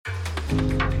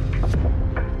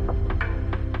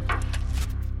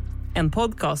En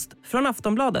podcast från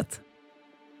Aftonbladet.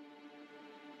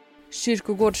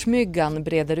 Kyrkogårdsmyggan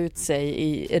breder ut sig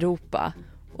i Europa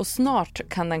och snart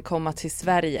kan den komma till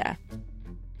Sverige.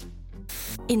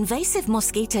 Invasive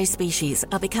mosquito species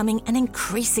are becoming an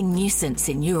increasing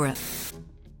nuisance in Europe.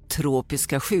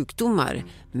 Tropiska sjukdomar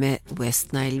med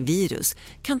West Nile-virus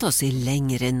kan ta sig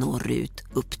längre norrut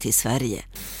upp till Sverige.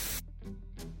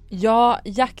 Ja,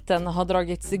 jakten har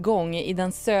dragits igång i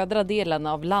den södra delen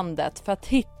av landet för att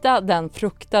hitta den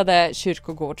fruktade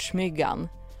kyrkogårdsmyggan.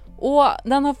 Och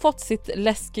den har fått sitt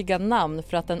läskiga namn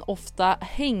för att den ofta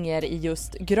hänger i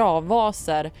just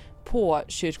gravvaser på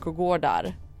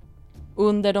kyrkogårdar.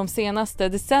 Under de senaste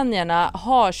decennierna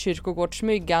har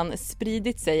kyrkogårdsmyggan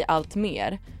spridit sig allt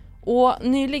mer och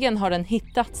nyligen har den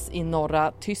hittats i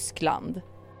norra Tyskland.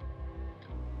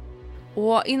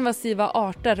 Och invasiva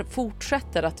arter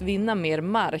fortsätter att vinna mer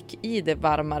mark i det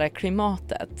varmare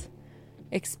klimatet.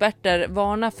 Experter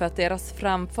varnar för att deras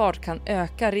framfart kan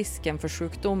öka risken för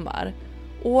sjukdomar.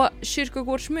 Och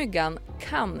kyrkogårdsmyggan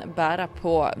kan bära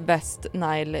på West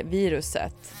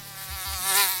Nile-viruset.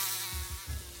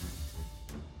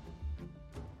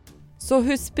 Så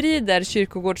hur sprider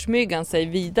kyrkogårdsmyggan sig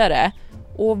vidare?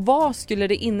 Och vad skulle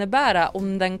det innebära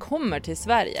om den kommer till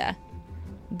Sverige?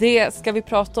 Det ska vi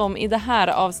prata om i det här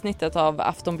avsnittet av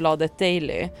Aftonbladet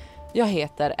Daily. Jag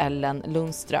heter Ellen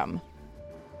Lindström.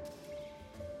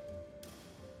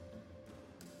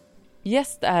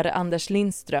 Gäst är Anders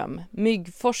Lindström,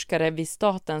 myggforskare vid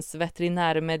Statens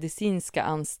veterinärmedicinska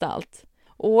anstalt.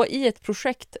 Och i ett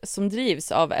projekt som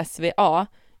drivs av SVA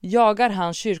jagar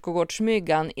han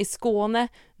kyrkogårdsmyggan i Skåne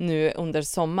nu under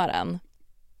sommaren.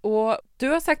 Och du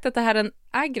har sagt att det här är en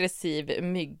aggressiv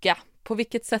mygga. På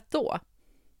vilket sätt då?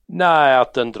 Nej,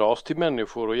 att den dras till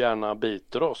människor och gärna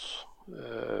biter oss.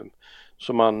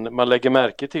 Så man lägger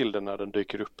märke till den när den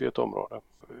dyker upp i ett område.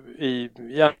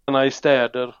 Gärna i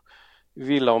städer,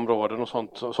 villaområden och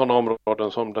sådana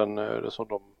områden som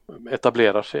de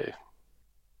etablerar sig i.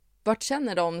 Vart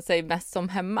känner de sig mest som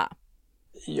hemma?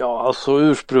 Ja, alltså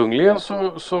ursprungligen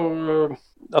så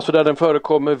alltså där den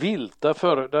förekommer vilt,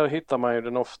 där hittar man ju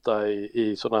den ofta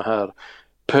i sådana här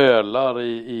pölar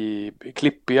i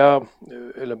klippiga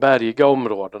eller bergiga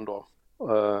områden då.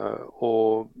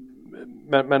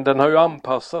 Men den har ju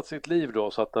anpassat sitt liv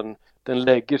då så att den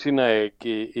lägger sina ägg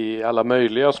i alla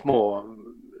möjliga små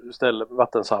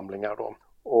vattensamlingar då.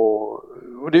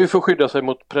 Och det är ju för att skydda sig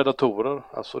mot predatorer.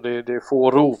 Alltså det är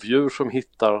få rovdjur som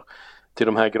hittar till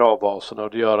de här gravvaserna och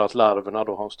det gör att larverna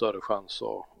då har en större chans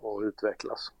att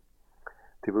utvecklas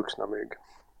till vuxna mygg.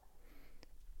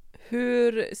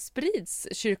 Hur sprids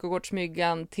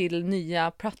kyrkogårdsmyggan till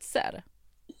nya platser?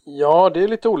 Ja, det är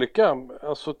lite olika.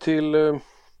 Alltså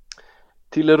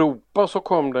till Europa så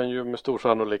kom den ju med stor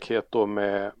sannolikhet då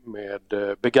med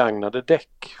begagnade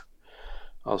däck.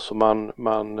 Alltså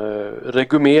man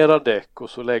regumerar däck och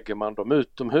så lägger man dem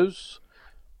utomhus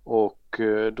och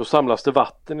då samlas det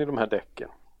vatten i de här däcken.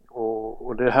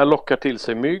 Och det här lockar till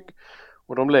sig mygg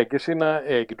och de lägger sina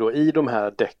ägg då i de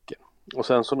här däcken. Och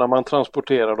sen så när man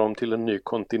transporterar dem till en ny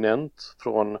kontinent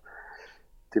från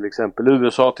till exempel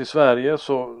USA till Sverige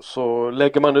så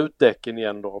lägger man ut däcken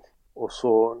igen då. Och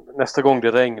så nästa gång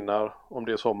det regnar, om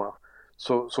det är sommar,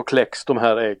 så kläcks de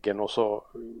här äggen och så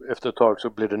efter ett tag så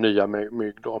blir det nya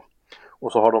mygg då.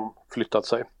 Och så har de flyttat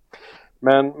sig.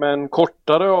 Men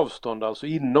kortare avstånd, alltså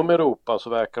inom Europa så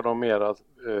verkar de mera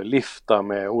lifta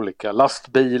med olika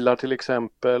lastbilar till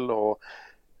exempel och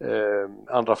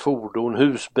andra fordon,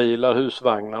 husbilar,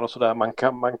 husvagnar och sådär.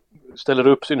 Man ställer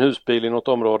upp sin husbil i något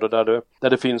område där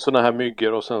det finns sådana här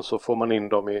myggor och sen så får man in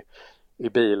dem i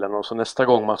bilen och så nästa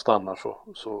gång man stannar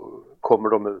så kommer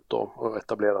de ut då och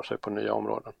etablerar sig på nya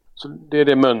områden. Så det är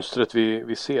det mönstret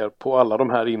vi ser på alla de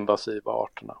här invasiva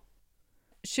arterna.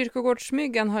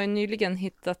 Kyrkogårdsmyggan har ju nyligen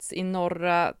hittats i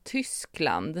norra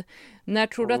Tyskland. När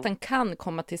tror du att den kan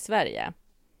komma till Sverige?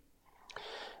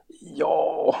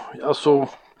 Ja, alltså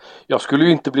jag skulle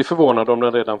ju inte bli förvånad om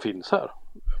den redan finns här.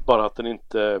 Bara att den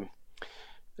inte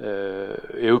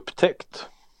är upptäckt.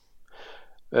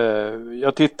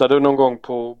 Jag tittade någon gång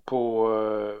på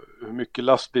hur mycket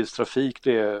lastbilstrafik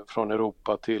det är från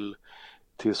Europa till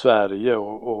Sverige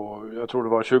och jag tror det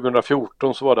var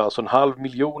 2014 så var det alltså 500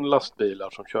 000 lastbilar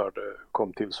som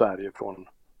kom till Sverige från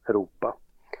Europa.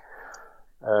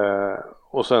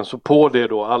 Och sen så på det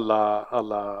då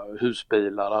alla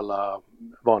husbilar, alla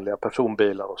vanliga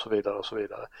personbilar och så vidare och så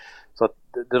vidare. Så att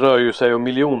det rör ju sig om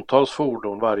miljontals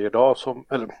fordon varje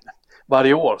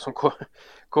år som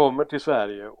kommer till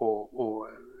Sverige och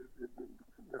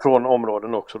från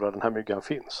områden också där den här myggan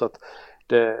finns. Så att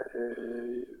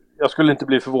jag skulle inte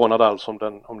bli förvånad alls om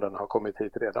den har kommit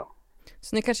hit redan.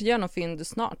 Så ni kanske gör någon fynd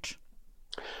snart?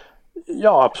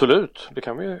 Ja, absolut. Det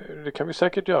kan vi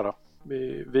säkert göra.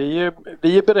 Vi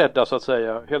är beredda så att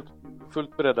säga, helt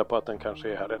fullt beredda på att den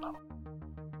kanske är här redan.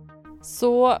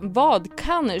 Så vad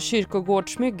kan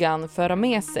kyrkogårdsmyggan föra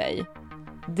med sig?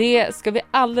 Det ska vi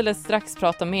alldeles strax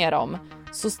prata mer om,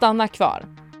 så stanna kvar.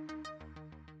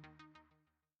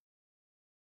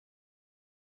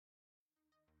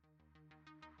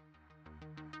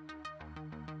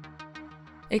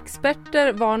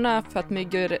 Experter varnar för att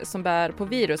myggor som bär på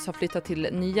virus har flyttat till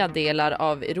nya delar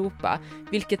av Europa,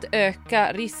 vilket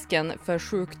ökar risken för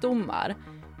sjukdomar.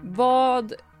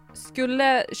 Vad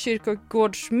skulle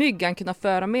kyrkogårdsmyggan kunna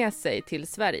föra med sig till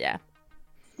Sverige?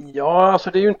 Ja,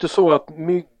 alltså det är ju inte så att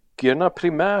myggorna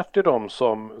primärt är de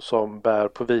som bär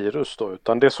på virus då,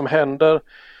 utan det som händer,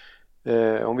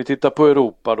 om vi tittar på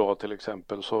Europa då till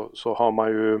exempel, så har man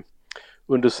ju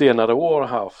under senare år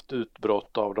haft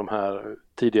utbrott av de här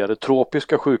tidigare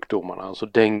tropiska sjukdomarna, alltså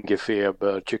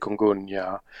denguefeber,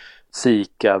 chikungunya,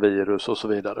 zika-virus och så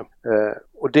vidare.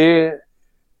 Och det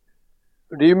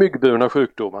är ju myggburna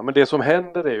sjukdomar, men det som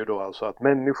händer är ju då alltså att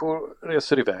människor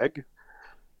reser iväg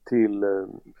till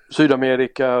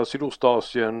Sydamerika,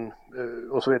 Sydostasien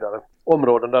och så vidare.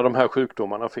 Områden där de här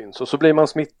sjukdomarna finns, och så blir man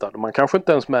smittad och man kanske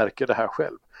inte ens märker det här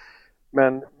själv.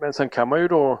 Men sen kan man ju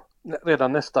då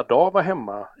redan nästa dag vara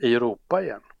hemma i Europa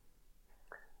igen.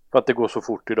 För att det går så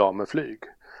fort idag med flyg.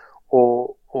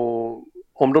 Och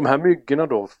om de här myggorna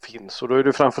då finns, och då är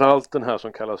det framförallt den här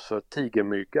som kallas för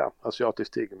tigermygga,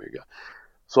 asiatisk tigermygga,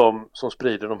 som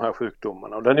sprider de här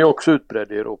sjukdomarna. Och den är också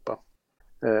utbredd i Europa.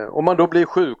 Om man då blir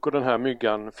sjuk och den här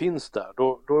myggan finns där,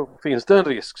 då finns det en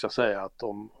risk så att säga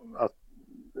att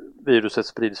viruset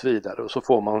sprids vidare, och så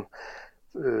får man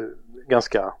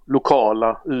ganska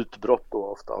lokala utbrott då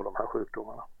ofta av de här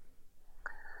sjukdomarna.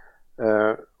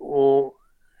 Och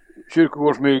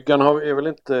kyrkogårdsmyggan är väl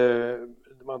inte,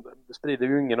 man sprider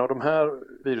ju ingen av de här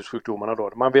virussjukdomarna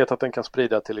då. Man vet att den kan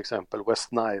sprida till exempel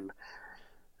West Nile,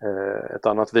 ett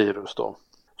annat virus då,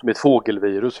 som är ett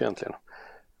fågelvirus egentligen.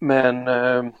 Men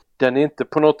den är inte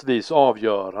på något vis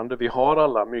avgörande. Vi har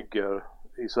alla myggor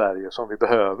i Sverige som vi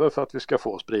behöver för att vi ska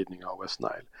få spridning av West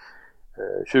Nile.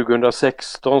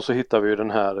 2016 så hittade vi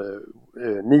den här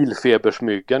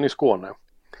Nilfebersmyggan i Skåne.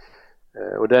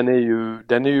 Och den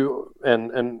är ju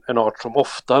en art som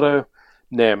oftare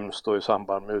nämns då i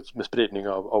samband med spridning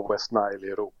av West Nile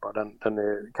i Europa. Den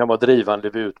kan vara drivande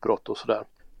vid utbrott och sådär.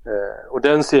 Och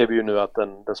den ser vi ju nu att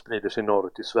den sprider sig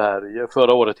norrut i Sverige.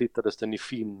 Förra året hittades den i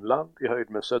Finland i höjd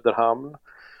med Söderhamn.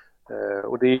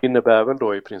 Och det innebär väl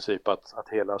då i princip att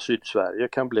hela Sydsverige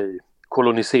kan bli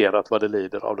koloniserat vad det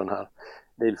lider av den här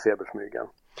Nilfebersmyggan.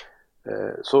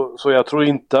 Så jag tror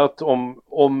inte att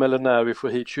om eller när vi får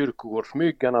hit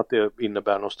kyrkogårdsmyggan att det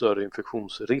innebär någon större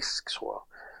infektionsrisk så,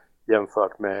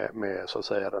 jämfört med så att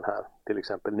säga den här till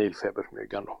exempel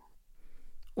Nilfebersmyggan då.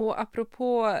 Och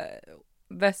apropå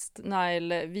West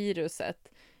Nile-viruset,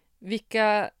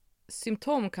 vilka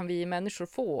symptom kan vi människor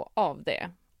få av det?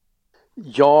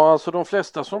 Ja, alltså de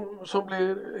flesta som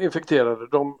blir infekterade,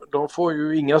 de får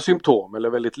ju inga symptom eller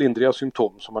väldigt lindriga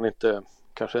symptom som man inte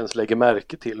kanske ens lägger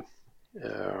märke till.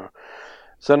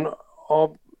 Sen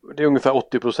det är ungefär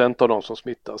 80% av de som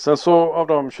smittas. Sen så av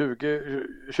de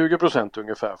 20%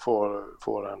 ungefär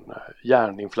får en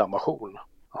hjärninflammation,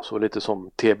 alltså lite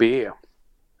som TBE.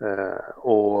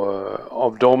 Och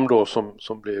av dem då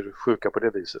som blir sjuka på det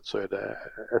viset så är det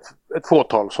ett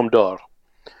fåtal som dör.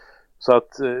 Så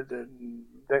att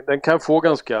den kan få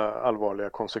ganska allvarliga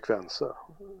konsekvenser.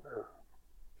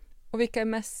 Och vilka är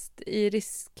mest i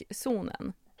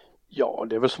riskzonen? Ja,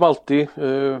 det är väl som alltid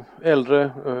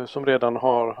äldre som redan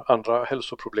har andra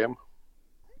hälsoproblem.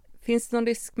 Finns det någon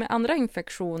risk med andra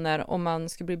infektioner om man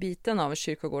skulle bli biten av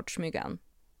kyrkogårdsmyggan?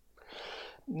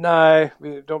 Nej,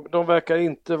 de verkar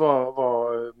inte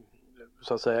vara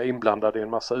så att säga inblandade i en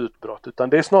massa utbrott, utan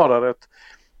det är snarare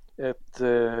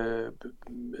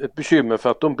ett bekymmer för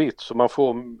att de bits, så man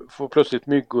får plötsligt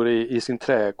myggor i sin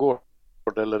trädgård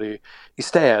eller i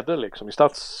städer liksom, i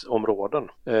stadsområden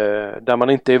där man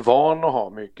inte är van att ha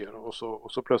myggor, och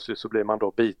så plötsligt så blir man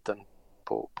då biten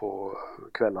på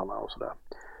kvällarna och sådär.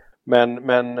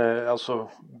 Men alltså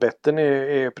betten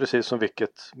är precis som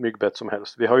vilket myggbett som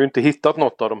helst. Vi har ju inte hittat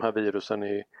något av de här virusen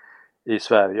i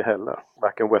Sverige heller,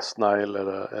 varken West Nile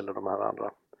eller de här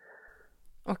andra.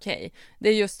 Okej, det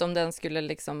är just om den skulle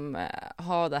liksom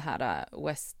ha det här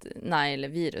West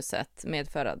Nile-viruset,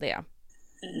 medföra det.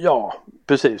 Ja,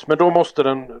 precis. Men då måste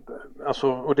den,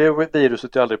 alltså, och det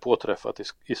viruset är aldrig påträffat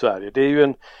i Sverige. Det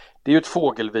är ju ett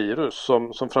fågelvirus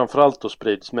som framförallt då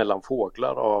sprids mellan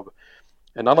fåglar av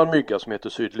en annan mygga som heter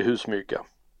sydlig husmygga.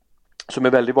 som är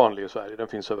väldigt vanlig i Sverige, den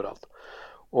finns överallt.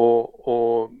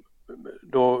 Och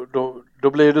då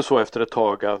blir det så efter ett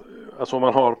tag att alltså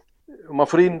om man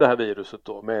får in det här viruset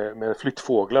då med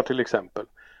flyttfåglar till exempel,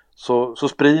 så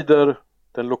sprider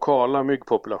den lokala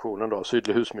myggpopulationen då,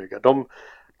 sydlig husmygga,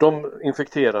 de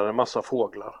infekterar en massa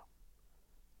fåglar.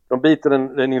 De biter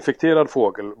en infekterad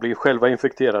fågel, blir själva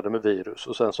infekterade med virus,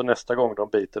 och sen så nästa gång de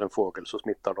biter en fågel så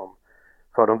smittar de,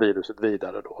 för de viruset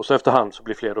vidare då. Och så efterhand så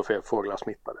blir fler och fler fåglar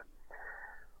smittade.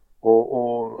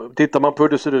 Och tittar man på hur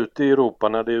det ser ut i Europa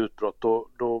när det är utbrott,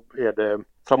 då är det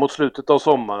framåt slutet av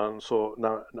sommaren, så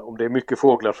om det är mycket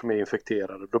fåglar som är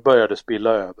infekterade, då börjar det spilla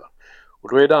över. Och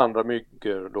då är det andra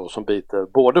myggor då som biter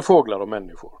både fåglar och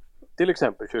människor. Till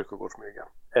exempel Kyrkogårdsmyggan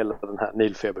eller den här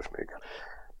Nilfebersmyggan.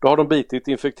 Då har de bitit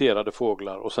infekterade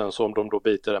fåglar, och sen så om de då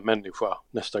biter en människa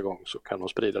nästa gång så kan de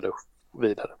sprida det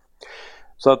vidare.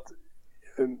 Så att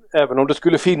även om det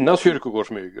skulle finnas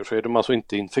kyrkogårdsmyggor så är de alltså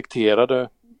inte infekterade.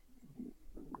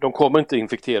 De kommer inte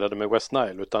infekterade med West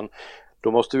Nile, utan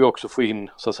då måste vi också få in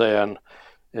så att säga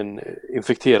en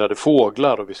infekterade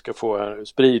fåglar, och vi ska få en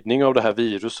spridning av det här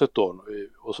viruset då,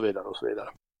 och så vidare och så vidare.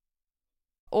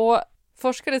 Och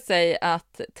forskare säger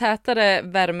att tätare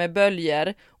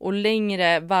värmeböljor och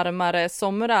längre varmare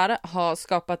somrar har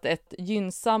skapat ett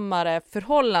gynnsammare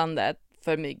förhållande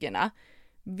för myggorna.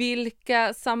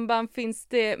 Vilka samband finns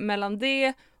det mellan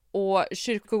det och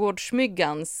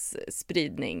Kyrkogårdsmyggans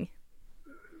spridning?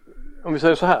 Om vi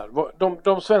säger så här,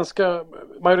 de svenska,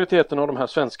 majoriteten av de här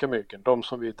svenska myggen, de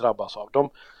som vi drabbas av,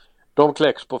 de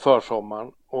kläcks på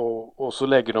försommaren och så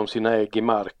lägger de sina ägg i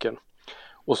marken.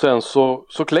 Och sen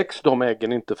så kläcks de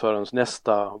äggen inte förrän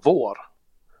nästa vår.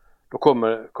 Då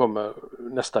kommer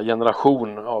nästa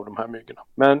generation av de här myggorna.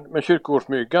 Men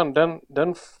kyrkogårdsmyggan,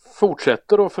 den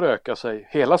fortsätter att föröka sig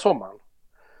hela sommaren.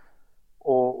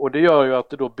 Och det gör ju att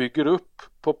det då bygger upp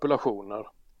populationer.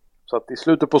 Så att i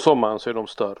slutet på sommaren så är de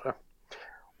större.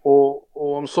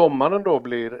 Och om sommaren då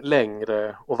blir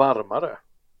längre och varmare,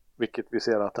 vilket vi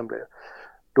ser att den blir,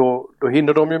 då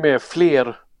hinner de ju med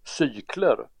fler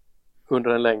cykler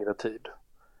under en längre tid.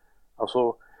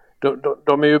 Alltså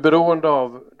de är ju beroende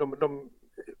av,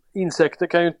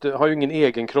 insekter har ju ingen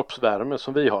egen kroppsvärme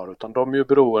som vi har, utan de är ju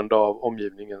beroende av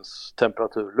omgivningens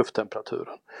temperatur,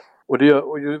 lufttemperaturen. Och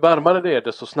ju varmare det är,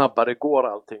 desto snabbare går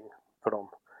allting för dem.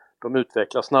 De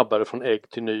utvecklas snabbare från ägg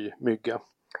till ny mygga.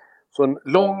 Så en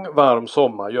lång varm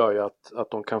sommar gör ju att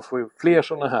de kan få fler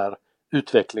sådana här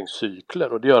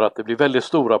utvecklingscykler, och det gör att det blir väldigt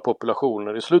stora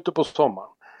populationer i slutet på sommaren.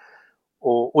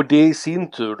 Och det i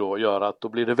sin tur då gör att då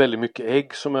blir det väldigt mycket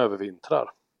ägg som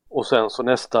övervintrar. Och sen så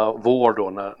nästa vår då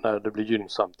när det blir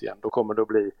gynnsamt igen, då kommer det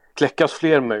att kläckas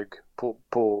fler mygg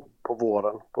på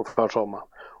våren, på försommaren.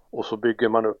 Och så bygger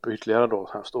man upp ytterligare då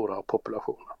så här stora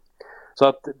populationer. Så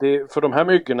att för de här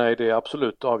myggorna är det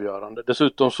absolut avgörande.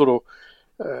 Dessutom så då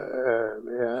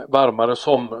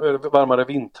varmare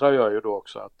vintrar gör ju då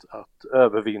också att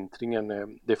övervintringen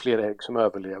det är fler ägg som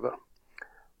överlever.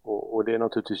 Och det är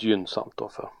naturligtvis gynnsamt då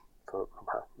för de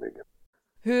här myggen.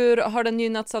 Hur har den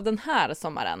gynnats av den här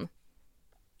sommaren?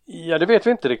 Ja, det vet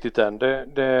vi inte riktigt än.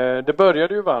 Det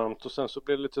började ju varmt och sen så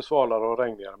blev det lite svalare och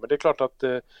regnigare. Men det är klart att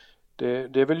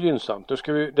det är väl gynnsamt.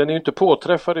 Den är ju inte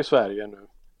påträffad i Sverige nu.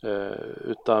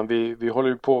 Utan vi håller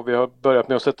ju på, vi har börjat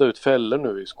med att sätta ut fällor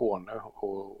nu i Skåne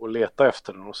och leta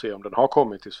efter den och se om den har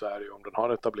kommit till Sverige, om den har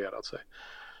etablerat sig.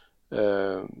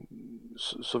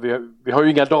 Så vi har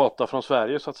ju inga data från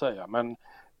Sverige så att säga, men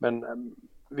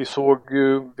vi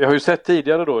har ju sett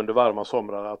tidigare då under varma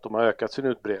somrar att de har ökat sin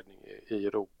utbredning i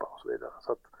Europa och så vidare.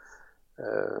 Så att,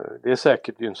 det är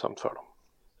säkert gynnsamt för dem.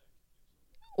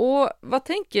 Och vad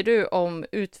tänker du om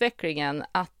utvecklingen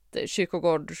att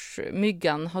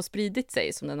Kyrkogårdsmyggan har spridit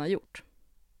sig som den har gjort?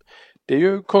 Det är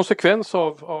ju konsekvens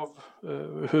av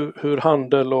hur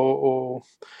handel och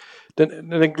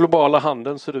den globala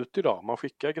handeln ser ut idag. Man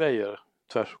skickar grejer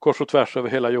kors och tvärs över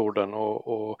hela jorden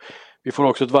och vi får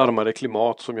också ett varmare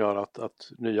klimat som gör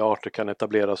att nya arter kan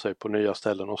etablera sig på nya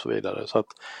ställen och så vidare. Så att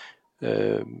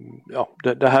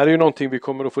det här är ju någonting vi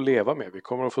kommer att få leva med. Vi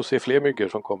kommer att få se fler myggor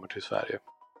som kommer till Sverige.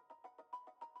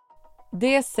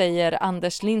 Det säger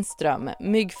Anders Lindström,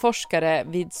 myggforskare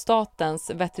vid Statens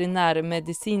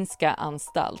veterinärmedicinska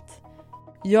anstalt.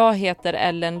 Jag heter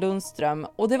Ellen Lindström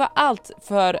och det var allt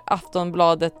för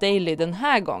Aftonbladet Daily den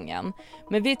här gången.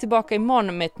 Men vi är tillbaka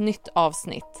imorgon med ett nytt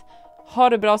avsnitt. Ha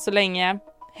det bra så länge.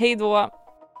 Hej då!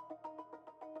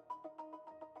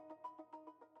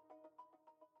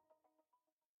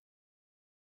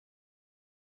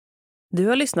 Du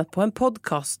har lyssnat på en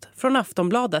podcast från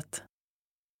Aftonbladet.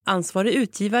 Ansvarig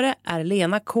utgivare är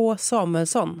Lena K.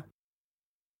 Samuelsson.